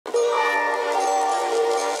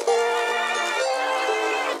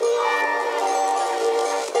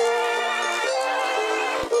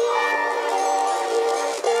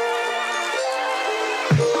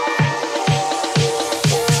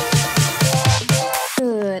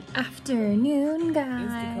Afternoon,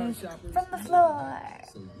 guys, from the floor.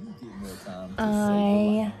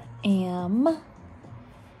 I am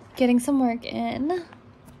getting some work in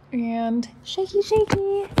and shaky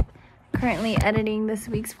currently editing this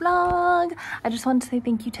week's vlog. I just want to say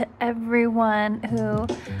thank you to everyone who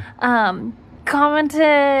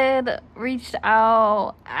commented, reached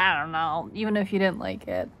out. I don't know, even if you didn't like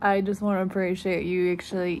it, I just want to appreciate you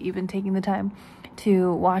actually even taking the time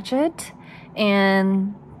to watch it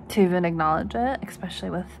and to even acknowledge it, especially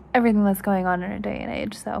with everything that's going on in our day and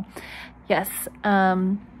age. So yes,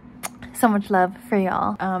 so much love for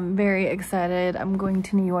y'all. I'm very excited. I'm going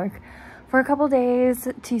to New York for a couple days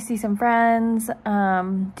to see some friends,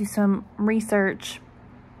 do some research,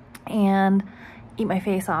 and eat my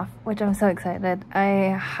face off, which I'm so excited.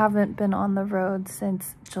 I haven't been on the road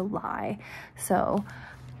since July, so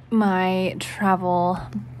my travel,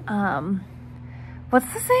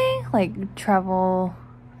 what's the saying? Like travel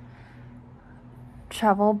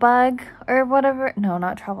bug or whatever. No,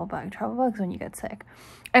 not travel bug. Travel bug's when you get sick.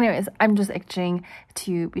 Anyways, I'm just itching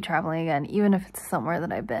to be traveling again, even if it's somewhere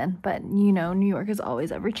that I've been. But you know, New York is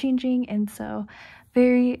always ever changing, and so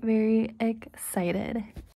very, very excited.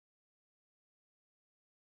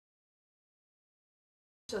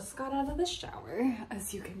 Just got out of the shower,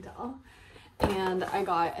 as you can tell, and I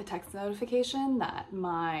got a text notification that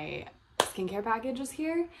my skincare package is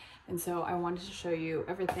here, and so I wanted to show you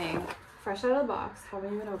everything fresh out of the box.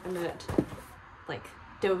 Haven't even opened it, like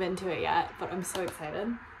dove into it yet, but I'm so excited.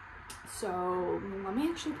 So let me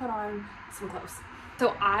actually put on some clothes.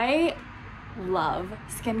 So I love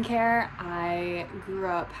skincare. I grew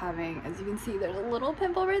up having, as you can see, there's a little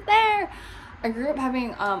pimple right there. I grew up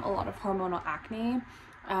having a lot of hormonal acne,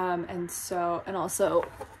 and also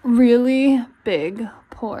really big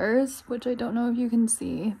pores, which I don't know if you can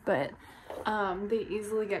see, but they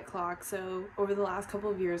easily get clogged. So over the last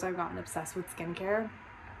couple of years, I've gotten obsessed with skincare.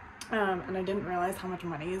 And I didn't realize how much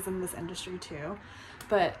money is in this industry too.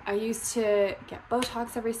 But I used to get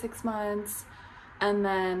Botox every 6 months, and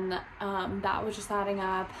then that was just adding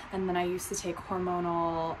up. And then I used to take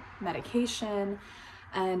hormonal medication,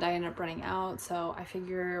 and I ended up running out. So I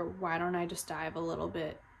figure, why don't I just dive a little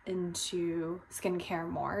bit into skincare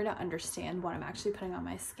more to understand what I'm actually putting on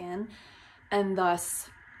my skin, and thus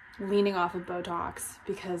leaning off of Botox,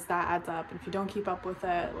 because that adds up. If you don't keep up with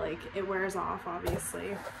it, like, it wears off,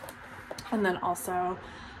 obviously. And then also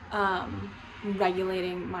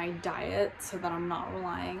regulating my diet so that I'm not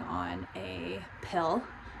relying on a pill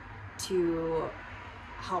to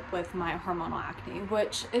help with my hormonal acne,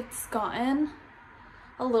 which it's gotten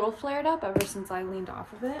a little flared up ever since I leaned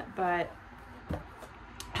off of it, but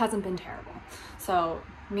hasn't been terrible. So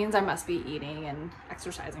means I must be eating and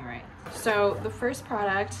exercising right. So the first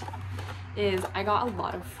product is, I got a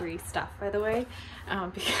lot of free stuff, by the way,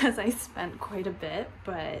 because I spent quite a bit,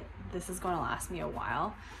 but this is going to last me a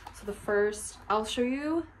while. So the first, I'll show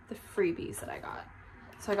you the freebies that I got.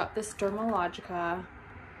 So I got this Dermalogica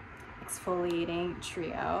exfoliating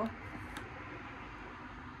trio.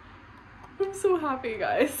 I'm so happy,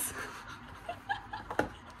 guys.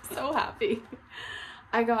 So happy.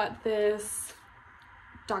 I got this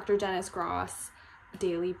Dr. Dennis Gross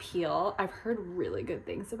daily peel. I've heard really good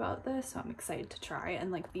things about this, so I'm excited to try. And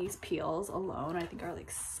like, these peels alone I think are like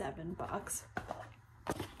 $7.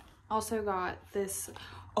 Also got this,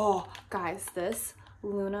 oh guys, this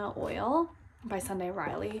Luna oil by Sunday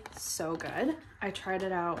Riley. So good. I tried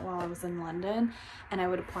it out while I was in London, and I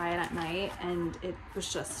would apply it at night, and it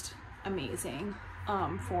was just amazing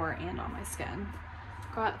for and on my skin.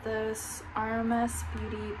 Got this RMS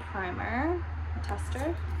Beauty Primer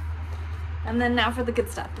tester. And then now for the good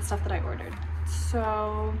stuff, the stuff that I ordered.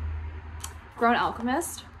 So, Grown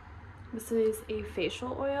Alchemist. This is a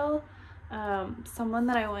facial oil. Someone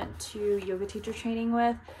that I went to yoga teacher training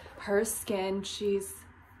with, her skin, she's,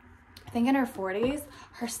 I think in her 40s,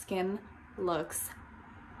 her skin looks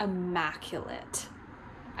immaculate.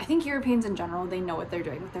 I think Europeans in general, they know what they're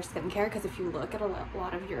doing with their skincare, because if you look at a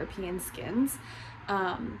lot of European skins,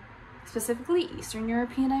 specifically Eastern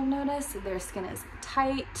European, I've noticed their skin is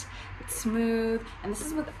tight, it's smooth, and this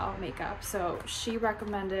is without makeup. So she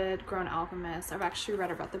recommended Grown Alchemist. I've actually read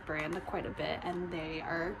about the brand quite a bit, and they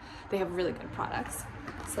have really good products.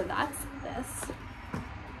 So that's this.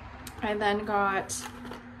 I then got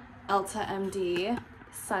Elta MD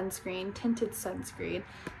sunscreen, tinted sunscreen.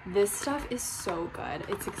 This stuff is so good.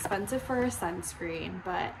 It's expensive for a sunscreen,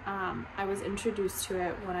 but I was introduced to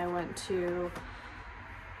it when I went to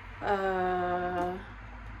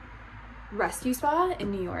rescue spa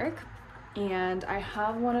in New York, and I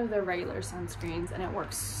have one of the regular sunscreens, and it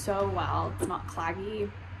works so well. It's not claggy,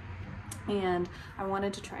 and I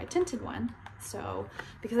wanted to try a tinted one. So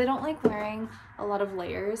because I don't like wearing a lot of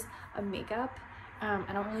layers of makeup,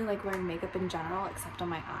 I don't really like wearing makeup in general except on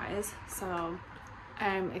my eyes, so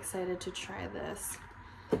I'm excited to try this.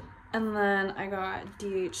 And then I got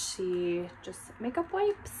DHC just makeup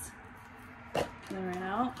wipes, and they ran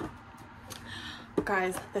out.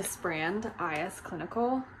 Guys, this brand, IS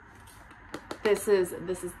Clinical, this is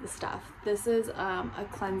the stuff. This is a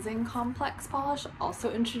cleansing complex polish,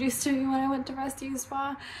 also introduced to me when I went to Rescue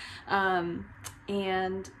Spa,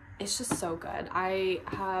 and it's just so good. I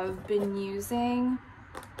have been using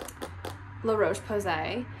La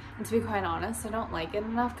Roche-Posay, and to be quite honest, I don't like it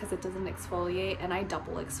enough because it doesn't exfoliate, and I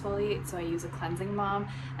double exfoliate, so I use a cleansing balm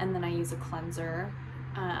and then I use a cleanser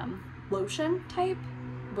lotion type,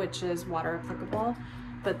 which is water applicable.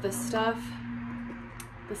 But this stuff,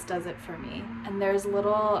 this does it for me. And there's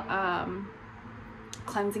little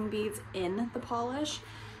cleansing beads in the polish,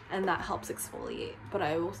 and that helps exfoliate, but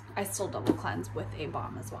I still double cleanse with a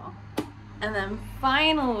balm as well. And then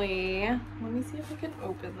finally, let me see if I can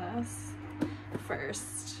open this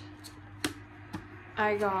first.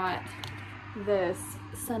 I got this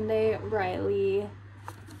Sunday Riley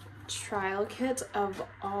trial kit of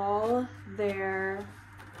all their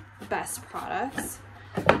best products.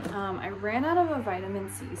 I ran out of a vitamin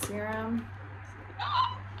C serum.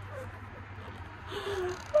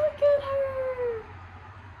 Look at her!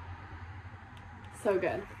 So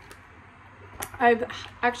good. I've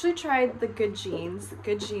actually tried the Good Genes.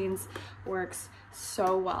 Good Genes works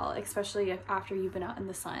so well, especially after you've been out in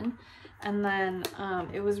the sun. And then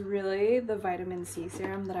it was really the vitamin C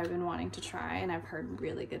serum that I've been wanting to try, and I've heard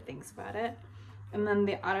really good things about it. And then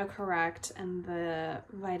the autocorrect and the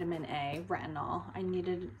vitamin A retinol. I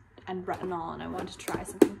needed retinol, and I wanted to try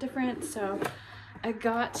something different, so I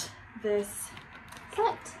got this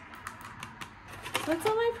set. So that's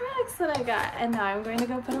all my products that I got, and now I'm going to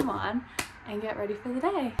go put them on and get ready for the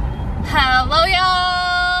day. Hello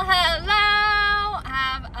y'all, hello.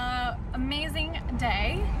 Have an amazing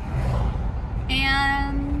day,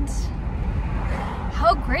 and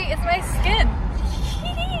how great is my skin?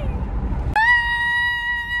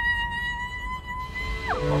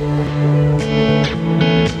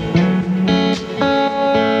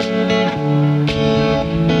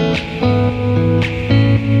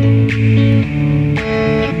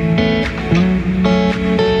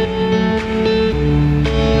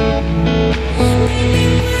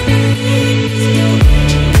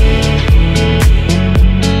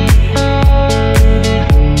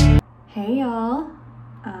 Hey y'all,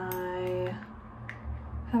 I'm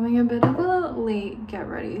having a bit of a late get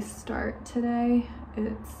ready start today.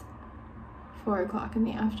 It's 4 o'clock in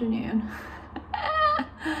the afternoon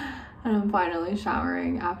and I'm finally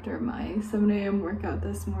showering after my 7 a.m. workout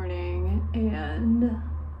this morning, and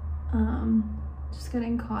just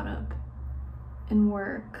getting caught up in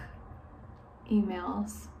work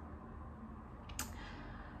emails.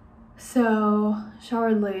 So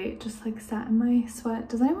showered late, just like sat in my sweat.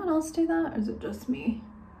 Does anyone else do that, or is it just me?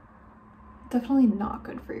 Definitely not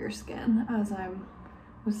good for your skin, as I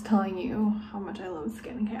was telling you how much I love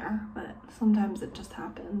skincare, but sometimes it just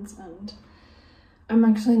happens, and I'm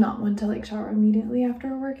actually not one to like shower immediately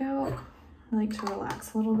after a workout. I like to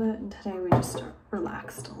relax a little bit, and today we just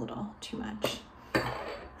relaxed a little too much.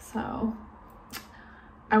 So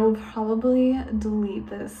I will probably delete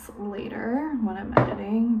this later when I'm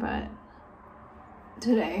editing, but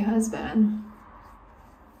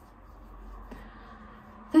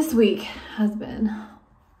this week has been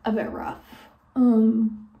a bit rough.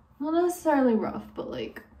 Not necessarily rough, but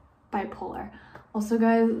like bipolar. Also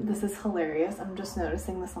guys, this is hilarious. I'm just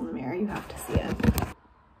noticing this on the mirror. You have to see it.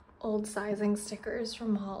 Old sizing stickers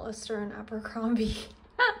from Hollister and Abercrombie.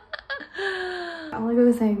 Like I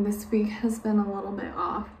was saying, this week has been a little bit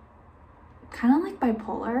off. Kind of like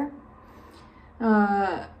bipolar.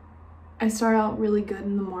 I start out really good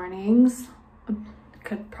in the mornings.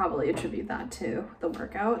 Could probably attribute that to the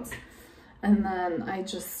workouts. And then I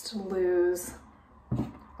just lose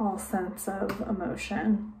all sense of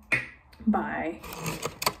emotion by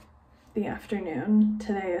the afternoon.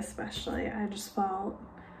 Today especially, I just felt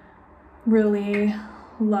really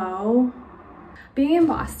low. Being in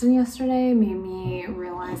Boston yesterday made me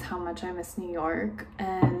realize how much I miss New York,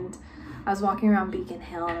 and I was walking around Beacon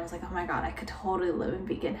Hill and I was like, oh my god, I could totally live in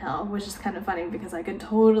Beacon Hill, which is kind of funny because I could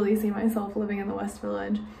totally see myself living in the West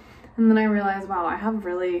Village. And then I realized, wow, I have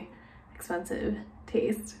really expensive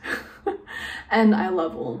taste and I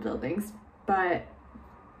love old buildings, but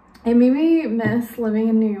it made me miss living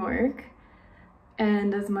in New York.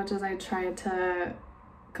 And as much as I tried to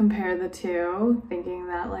compare the two, thinking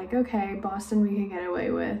that like, okay, Boston we could get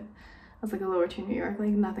away with as like a lower tier New York. Like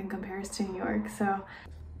nothing compares to New York. So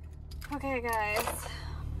okay guys,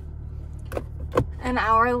 an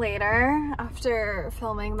hour later after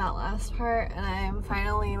filming that last part, and I'm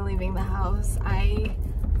finally leaving the house. I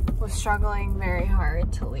was struggling very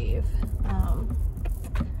hard to leave.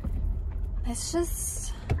 It's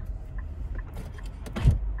just,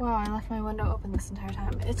 wow, I left my window open this entire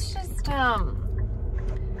time. It's just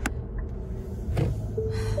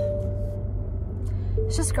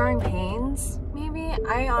it's just growing pains, maybe.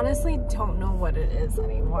 I honestly don't know what it is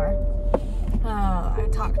anymore. I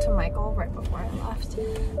talked to Michael right before I left,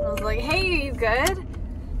 and I was like, hey, you good?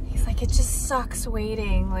 He's like, it just sucks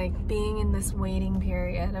waiting, like being in this waiting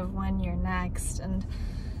period of when you're next. And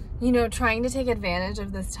you know, trying to take advantage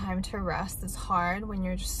of this time to rest is hard when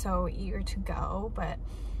you're just so eager to go. But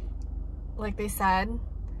like God said,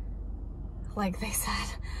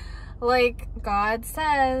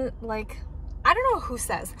 like, I don't know who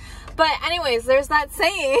says, but anyways, there's that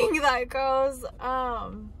saying that goes,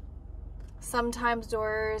 sometimes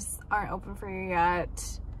doors aren't open for you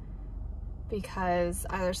yet because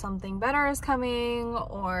either something better is coming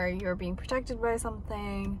or you're being protected by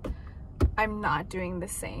something. I'm not doing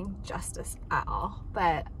this saying justice at all,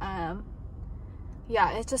 but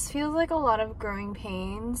yeah, it just feels like a lot of growing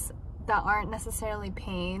pains that aren't necessarily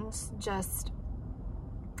pains, just,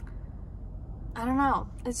 I don't know,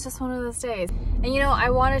 it's just one of those days. And you know,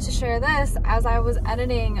 I wanted to share this as I was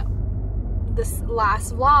editing this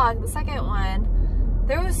last vlog, the second one.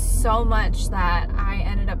 There was so much that I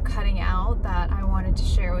ended up cutting out that I wanted to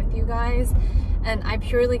share with you guys, and I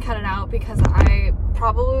purely cut it out because I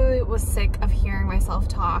probably was sick of hearing myself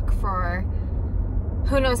talk for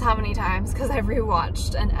who knows how many times, because I've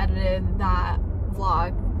rewatched and edited that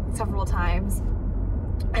vlog several times.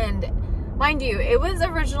 And mind you, it was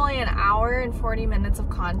originally an hour and 40 minutes of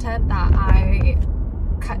content that I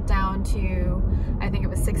cut down to, I think it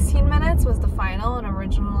was 16 minutes was the final, and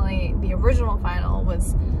originally the original final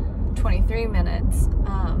was 23 minutes.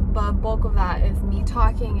 But a bulk of that is me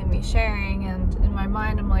talking and me sharing, and in my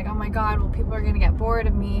mind I'm like, oh my god, well, people are gonna get bored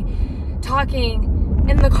of me talking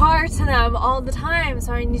in the car to them all the time,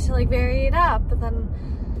 so I need to like vary it up. But then,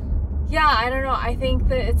 yeah, I don't know, I think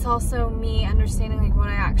that it's also me understanding like what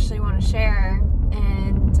I actually want to share,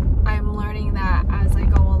 and I'm learning that as I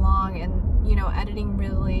go along. And you know, editing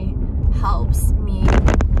really helps me,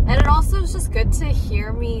 and it also is just good to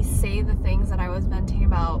hear me say the things that I was venting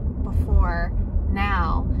about before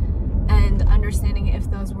now, and understanding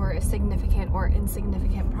if those were significant or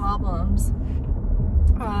insignificant problems.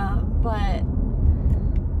 But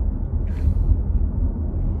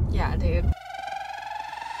yeah, dude.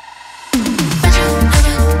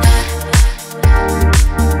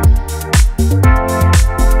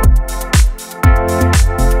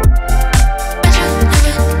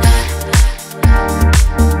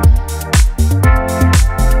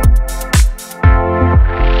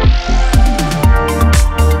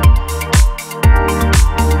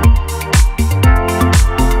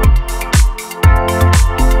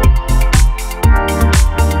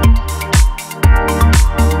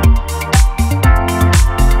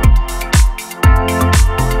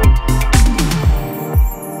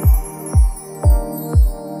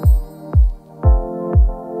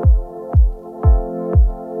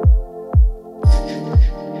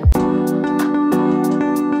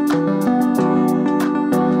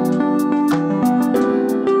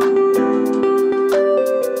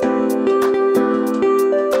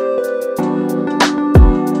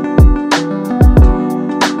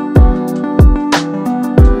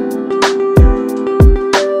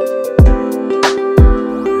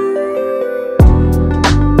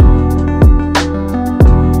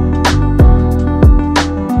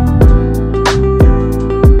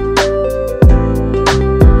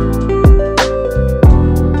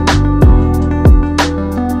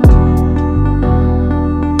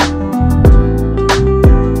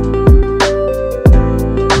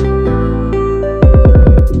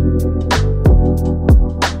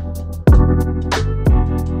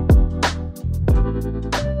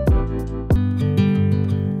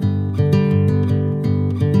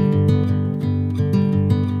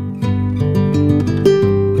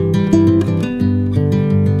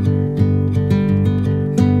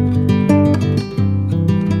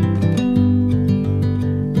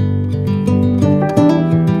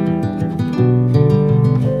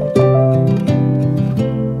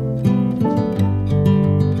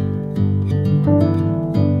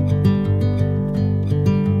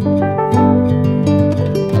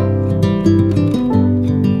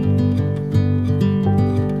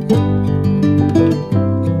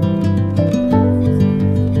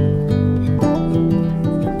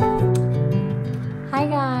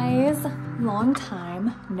 long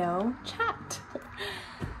time no chat.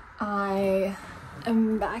 I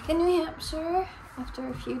am back in New Hampshire after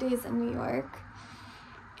a few days in New York,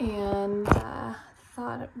 and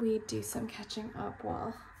thought we'd do some catching up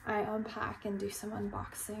while I unpack and do some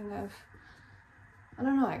unboxing of, I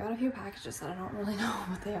don't know, I got a few packages that I don't really know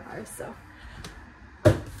what they are, so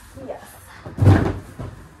yes,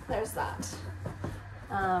 there's that.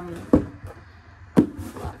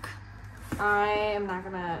 Look, I am not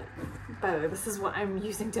gonna, by the way, this is what I'm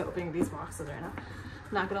using to open these boxes right now.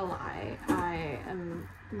 I'm not gonna lie, I am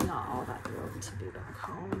not all that thrilled to be back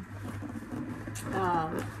home.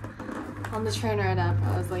 On the train ride up,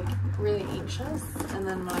 I was like really anxious, and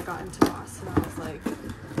then when I got into Boston, I was like,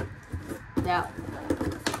 yeah,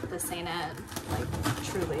 this ain't it, like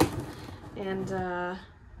truly. And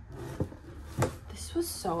this was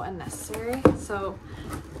so unnecessary. So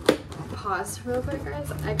pause real quick,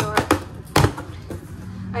 guys.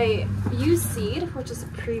 I used Seed, which is a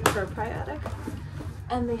pre-probiotic,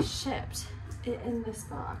 and they shipped it in this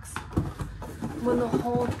box when a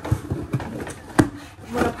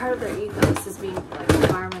part of their ethos is being like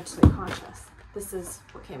environmentally conscious. This is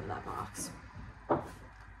what came in that box.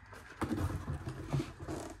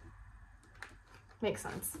 Makes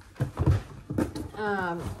sense.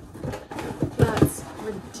 That's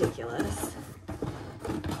ridiculous.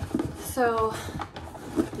 So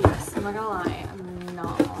yes, I'm not gonna lie, I'm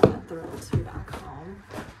not all that thrilled to be back home.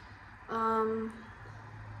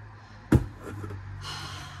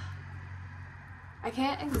 I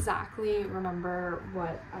can't exactly remember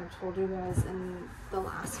what I told you guys in the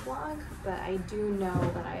last vlog, but I do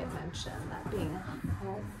know that I had mentioned that being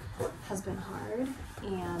home has been hard,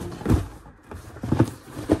 and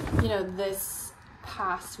you know, this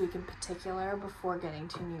past week in particular before getting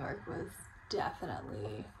to New York was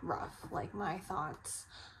definitely rough. Like, my thoughts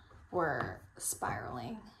were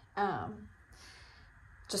spiraling,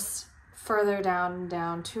 just further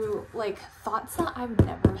down to like thoughts that I've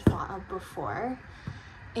never thought of before.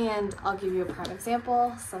 And I'll give you a prime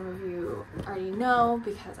example. Some of you already know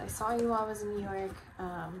because I saw you while I was in New York,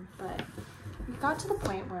 but it got to the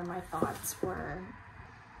point where my thoughts were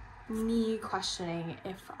me questioning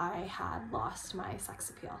if I had lost my sex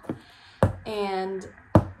appeal. And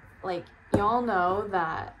like, y'all know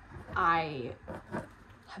that I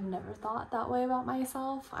have never thought that way about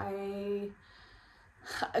myself.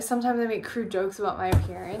 Sometimes I make crude jokes about my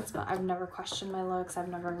appearance, but I've never questioned my looks. I've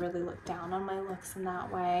never really looked down on my looks in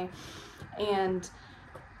that way. And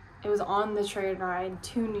it was on the train ride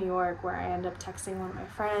to New York where I ended up texting one of my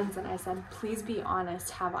friends, and I said, please be honest,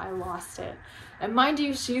 have I lost it? And mind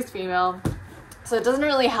you, she's female, so it doesn't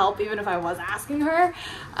really help even if I was asking her.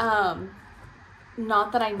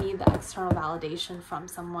 Not that I need the external validation from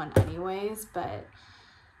someone anyways, but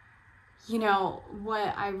you know,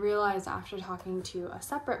 what I realized after talking to a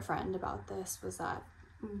separate friend about this was that,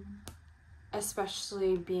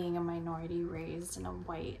 especially being a minority raised in a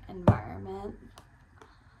white environment,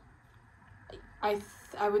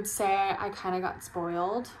 I would say I kind of got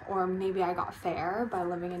spoiled, or maybe I got fair by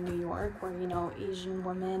living in New York, where, you know, Asian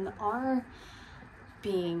women are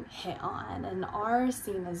being hit on and are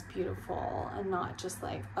seen as beautiful and not just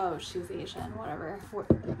like, oh, she's Asian, whatever,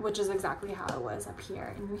 which is exactly how it was up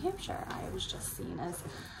here in New Hampshire. I was just seen as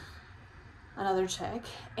another chick,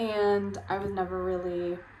 and I was never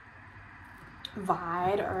really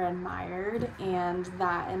vied or admired. And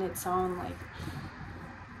that in its own, like,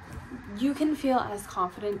 you can feel as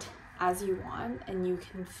confident as you want and you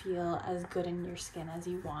can feel as good in your skin as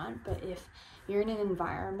you want, but if you're in an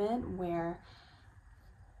environment where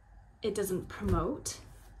it doesn't promote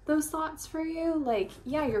those thoughts for you, like,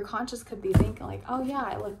 yeah, your conscious could be thinking like, oh yeah,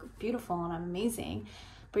 I look beautiful and I'm amazing,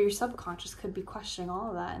 but your subconscious could be questioning all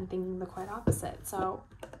of that and thinking the quite opposite. So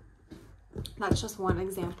that's just one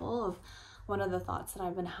example of one of the thoughts that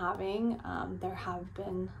I've been having. There have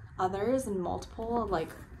been others and multiple, like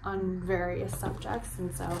on various subjects,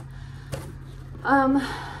 and so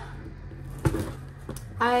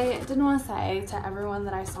I did want to say to everyone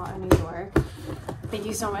that I saw in New York, thank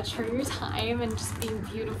you so much for your time and just being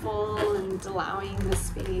beautiful and allowing the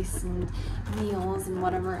space and meals and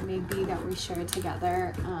whatever it may be that we shared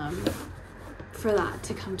together, for that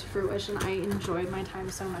to come to fruition. I enjoyed my time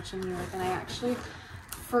so much in New York, and I actually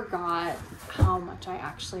forgot how much I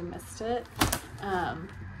actually missed it.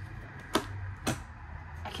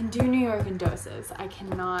 I can do New York in doses. I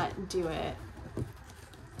cannot do it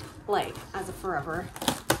like as a forever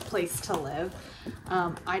place to live.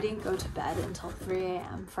 I didn't go to bed until 3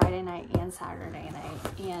 a.m. Friday night and Saturday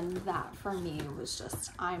night, and that for me was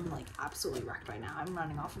just, I'm like absolutely wrecked right now. I'm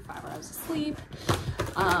running off of 5 hours of sleep.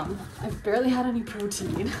 I've barely had any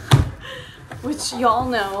protein. which y'all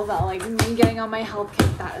know that like me getting on my health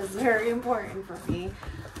kick, that is very important for me.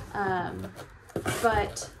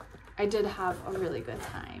 But I did have a really good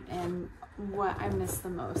time, and what I miss the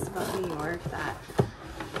most about New York that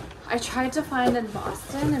I tried to find in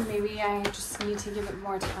Boston, and maybe I just need to give it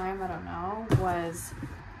more time, I don't know, was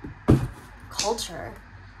culture.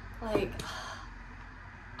 Like,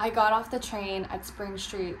 I got off the train at Spring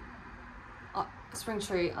Street on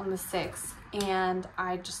the 6th, and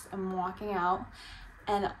I just am walking out,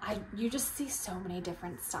 and you just see so many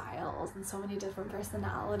different styles and so many different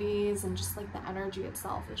personalities, and just like the energy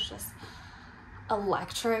itself is just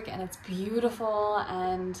electric, and it's beautiful,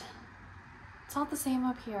 and it's not the same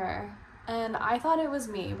up here. And I thought it was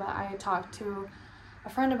me, but I talked to a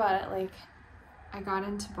friend about it. Like, I got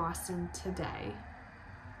into Boston today.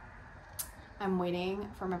 I'm waiting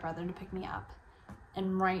for my brother to pick me up,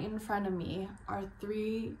 and right in front of me are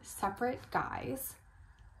 3 separate guys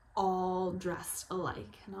all dressed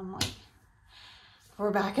alike, and I'm like,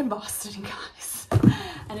 we're back in Boston, guys.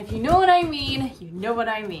 And if you know what I mean, you know what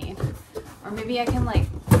I mean. Or maybe I can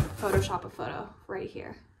like Photoshop a photo right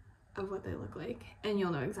here of what they look like, and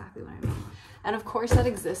you'll know exactly what I mean. And of course that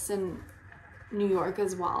exists in New York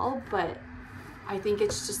as well, but I think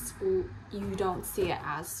it's just you don't see it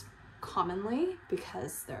as commonly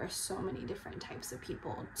because there are so many different types of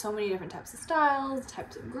people, so many different types of styles,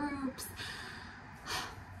 types of groups.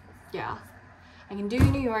 Yeah, I can do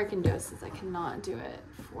New York in doses. I cannot do it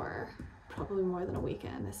for probably more than a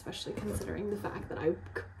weekend, especially considering the fact that I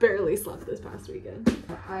barely slept this past weekend.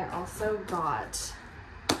 I also got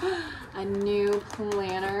a new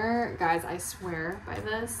planner. Guys, I swear by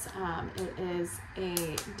this. It is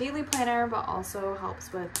a daily planner, but also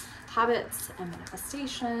helps with habits and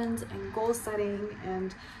manifestations and goal setting.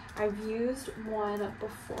 And I've used one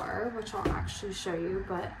before, which I'll actually show you,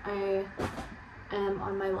 but I am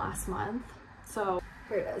on my last month. So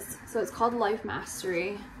here it is. So it's called Life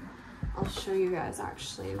Mastery. I'll show you guys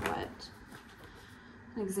actually what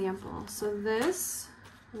an example. So this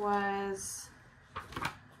was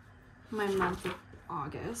my month of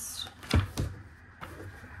August.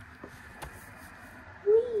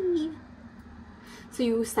 Whee! So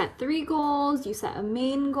you set 3 goals, you set a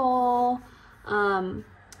main goal,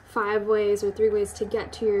 5 ways or 3 ways to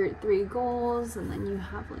get to your 3 goals, and then you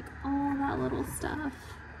have like all that little stuff,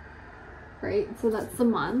 right? So that's the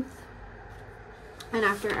month. And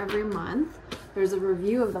after every month, there's a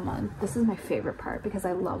review of the month. This is my favorite part because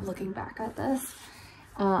I love looking back at this.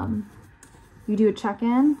 You do a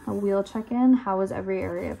check-in, a wheel check-in. How was every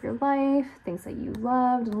area of your life? Things that you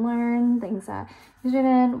loved and learned, things that you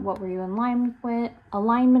didn't. What were you in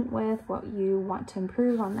alignment with, what you want to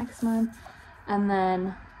improve on next month. And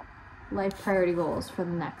then life priority goals for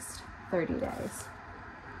the next 30 days.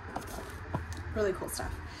 Really cool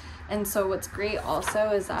stuff. And so what's great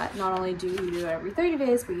also is that not only do you do it every 30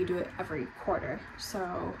 days, but you do it every quarter.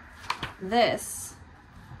 So this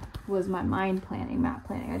was my map planning.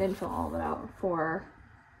 I didn't fill all of it out for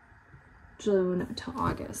June to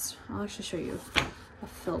August. I'll actually show you a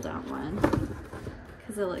filled out one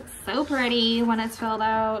because it looks so pretty when it's filled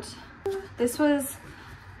out. This was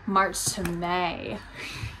March to May.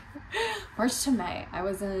 March to May. I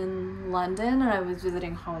was in London and I was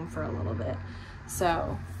visiting home for a little bit.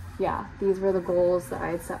 So yeah, these were the goals that I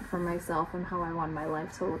had set for myself and how I wanted my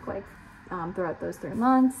life to look like throughout those 3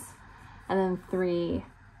 months. And then 3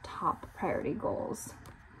 top priority goals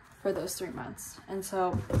for those 3 months. And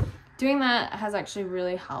so doing that has actually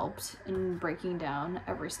really helped in breaking down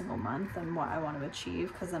every single month and what I want to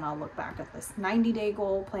achieve, because then I'll look back at this 90-day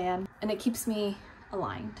goal plan and it keeps me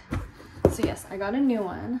aligned. So yes, I got a new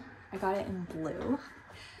one. I got it in blue,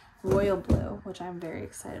 royal blue, which I'm very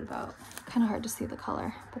excited about. Kind of hard to see the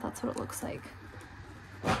color, but that's what it looks like.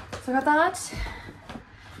 So I got that.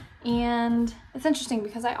 And it's interesting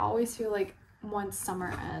because I always feel like once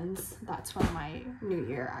summer ends, that's when my new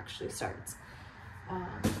year actually starts.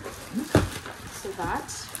 So that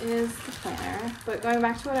is the planner. But going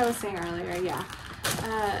back to what I was saying earlier, yeah.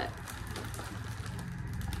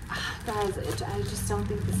 Guys, I just don't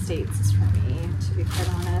think the States is for me, to be quite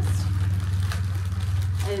honest.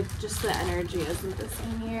 Just the energy isn't the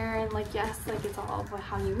same here. And like, yes, like it's all about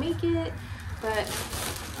how you make it, but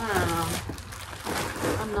I don't know.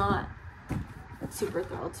 I'm not super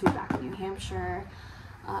thrilled to be back in New Hampshire.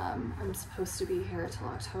 I'm supposed to be here till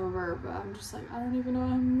October, but I'm just like, I don't even know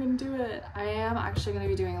how I'm gonna do it. I am actually gonna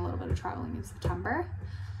be doing a little bit of traveling in September,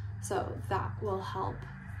 so that will help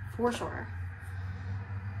for sure.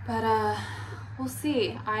 But we'll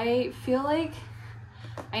see. I feel like,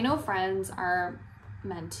 I know friends are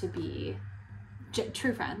meant to be,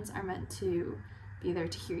 true friends are meant to be there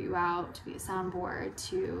to hear you out, to be a soundboard,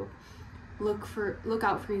 to look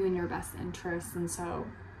out for you in your best interests. And so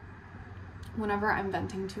whenever I'm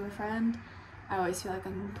venting to a friend, I always feel like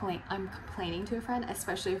I'm complaining to a friend,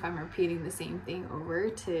 especially if I'm repeating the same thing over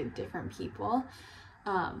to different people,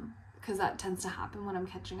 because that tends to happen when I'm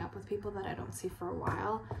catching up with people that I don't see for a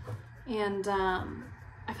while. And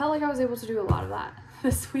I felt like I was able to do a lot of that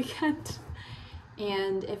this weekend.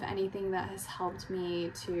 And if anything, that has helped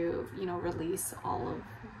me to, you know, release all of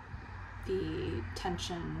the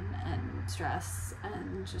tension and stress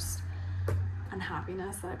and just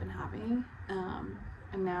unhappiness that I've been having.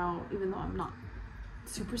 And now, even though I'm not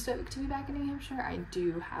super stoked to be back in New Hampshire, I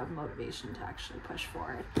do have motivation to actually push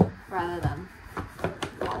forward rather than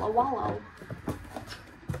wallow.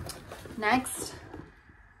 Next,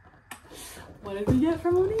 what did we get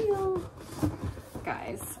from O'Neill?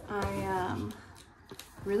 Guys, I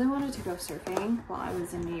really wanted to go surfing while I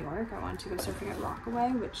was in New York. I wanted to go surfing at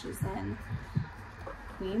Rockaway, which is in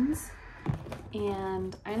Queens.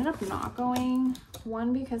 And I ended up not going,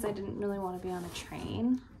 one, because I didn't really want to be on a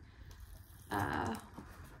train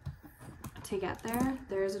to get there.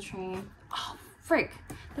 There is a train. Oh, frick.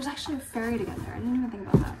 There's actually a ferry to get there. I didn't even think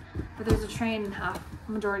about that. But there's a train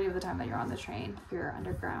majority of the time that you're on the train, you're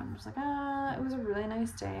underground. I was like, it was a really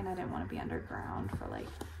nice day and I didn't want to be underground for like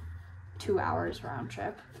 2 hours round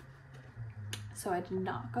trip. So I did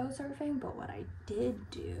not go surfing, but what I did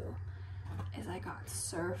do is I got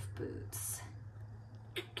surf boots.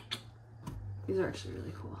 These are actually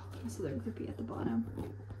really cool. So they're grippy at the bottom.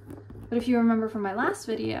 But if you remember from my last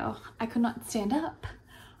video, I could not stand up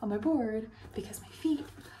on my board because my feet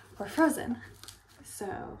were frozen.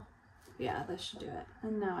 So yeah, this should do it.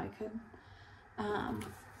 And now I could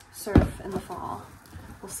surf in the fall.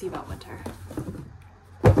 We'll see about winter.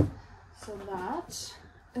 So that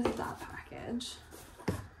is that package.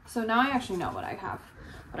 So now I actually know what I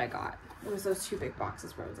got. It was those 2 big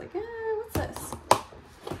boxes where I was like, what's this?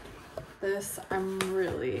 This I'm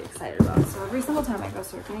really excited about. So every single time I go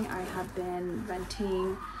surfing, I have been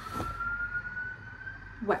renting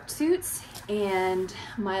wetsuits. And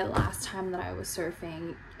my last time that I was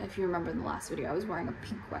surfing, if you remember in the last video, I was wearing a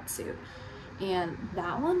pink wetsuit. And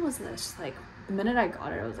that one was just like, the minute I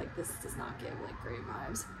got it, I was like, this does not give like great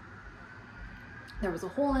vibes. There was a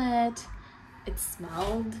hole in it. It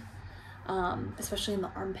smelled, especially in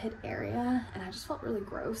the armpit area, and I just felt really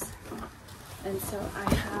gross. And so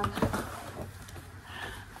I have,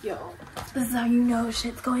 this is how you know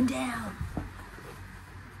shit's going down.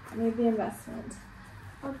 I made the investment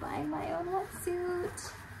of buying my own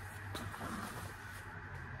wetsuit.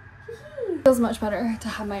 It feels much better to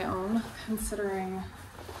have my own, considering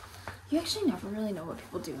you actually never really know what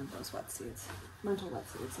people do in those wetsuits, rental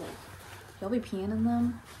wetsuits. Like, you'll be peeing in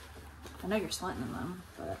them. I know you're sweating in them,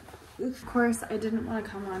 but of course I didn't want to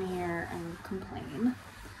come on here and complain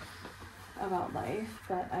about life,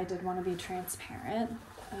 but I did want to be transparent,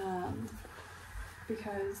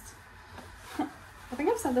 because I think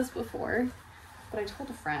I've said this before, but I told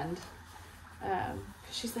a friend,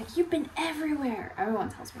 she's like, you've been everywhere. Everyone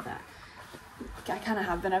tells me that. I kind of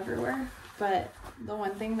have been everywhere, but the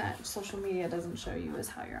one thing that social media doesn't show you is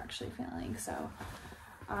how you're actually feeling. So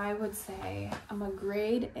I would say I'm a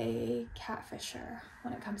grade A catfisher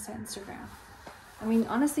when it comes to Instagram. I mean,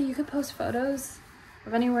 honestly, you could post photos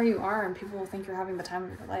of anywhere you are and people will think you're having the time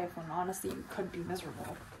of your life, when honestly you could be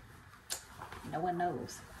miserable. No one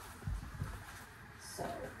knows. So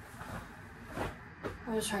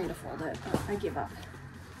I was trying to fold it, but I gave up.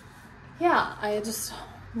 Yeah, I just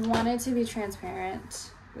wanted to be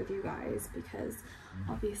transparent with you guys because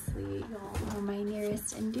obviously y'all are my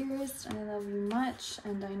nearest and dearest and I love you much.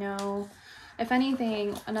 And I know, if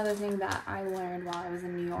anything, another thing that I learned while I was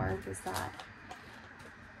in New York is that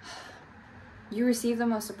you receive the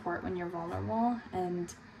most support when you're vulnerable.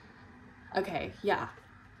 And okay, yeah,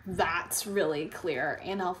 that's really clear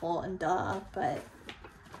and helpful and duh, but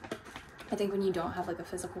I think when you don't have like a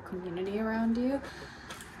physical community around you,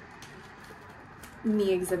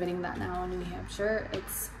 me exhibiting that now in New Hampshire,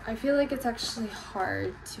 I feel like it's actually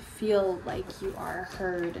hard to feel like you are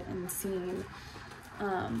heard and seen.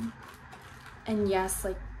 And yes,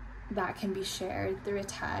 like that can be shared through a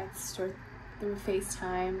text or through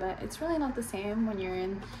FaceTime, but it's really not the same when you're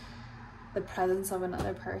in the presence of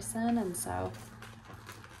another person. And so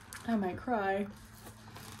I might cry.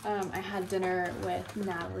 I had dinner with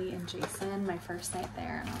Natalie and Jason my first night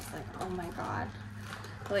there, and I was like, oh my god,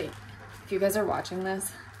 like, if you guys are watching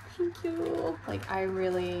this, thank you. Like, I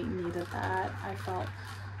really needed that. I felt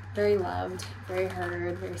very loved, very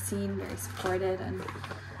heard, very seen, very supported. And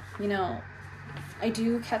you know, I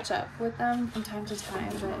do catch up with them from time to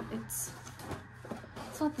time, but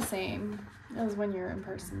it's not the same as when you're in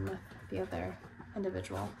person with the other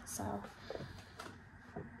individual. So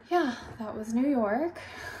yeah, that was New York.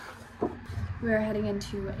 We're heading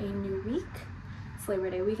into a new week. It's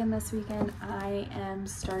Labor Day weekend this weekend. I am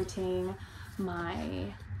starting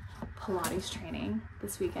my Pilates training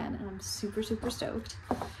this weekend and I'm super stoked.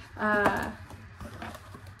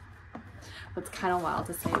 It's kind of wild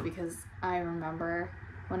to say because I remember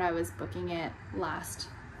when I was booking it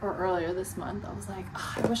earlier this month, I was like,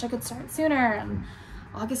 oh, I wish I could start sooner, and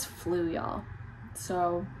August flew, y'all.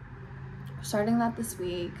 So we're starting that this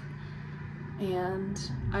week, and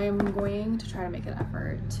I am going to try to make an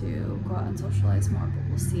effort to go out and socialize more, but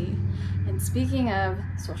we'll see. And speaking of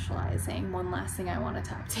socializing, one last thing I wanted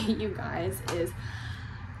to update you guys is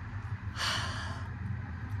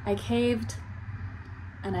I caved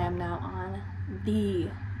and I am now on the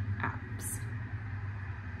apps.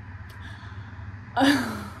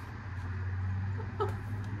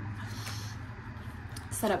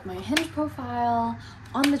 Set up my Hinge profile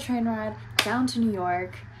on the train ride down to New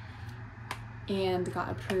York and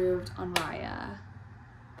got approved on Raya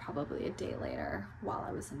probably a day later while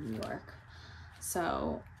I was in New York.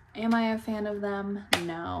 So am I a fan of them?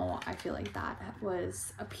 No, I feel like that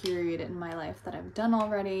was a period in my life that I've done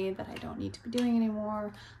already, that I don't need to be doing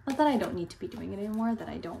anymore. Not that I don't need to be doing it anymore, that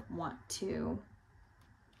I don't want to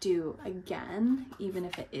do again, even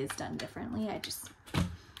if it is done differently. I just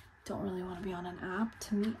don't really want to be on an app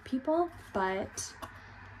to meet people, but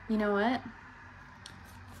you know what?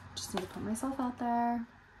 Just need to put myself out there.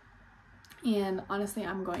 And honestly,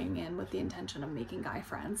 I'm going in with the intention of making guy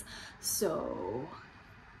friends, so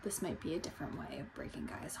this might be a different way of breaking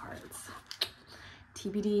guys' hearts.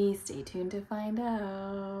 TBD, stay tuned to find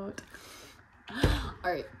out.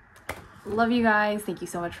 All right, love you guys. Thank you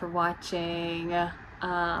so much for watching.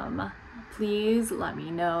 Please let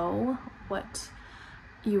me know what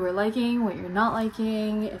you are liking, what you're not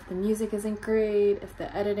liking, if the music isn't great, if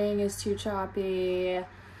the editing is too choppy,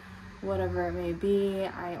 whatever it may be.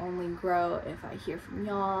 I only grow if I hear from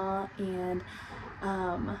y'all. And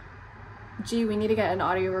gee, we need to get an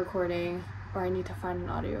audio recording, or I need to find an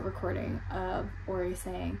audio recording of Ori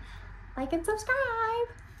saying like and subscribe.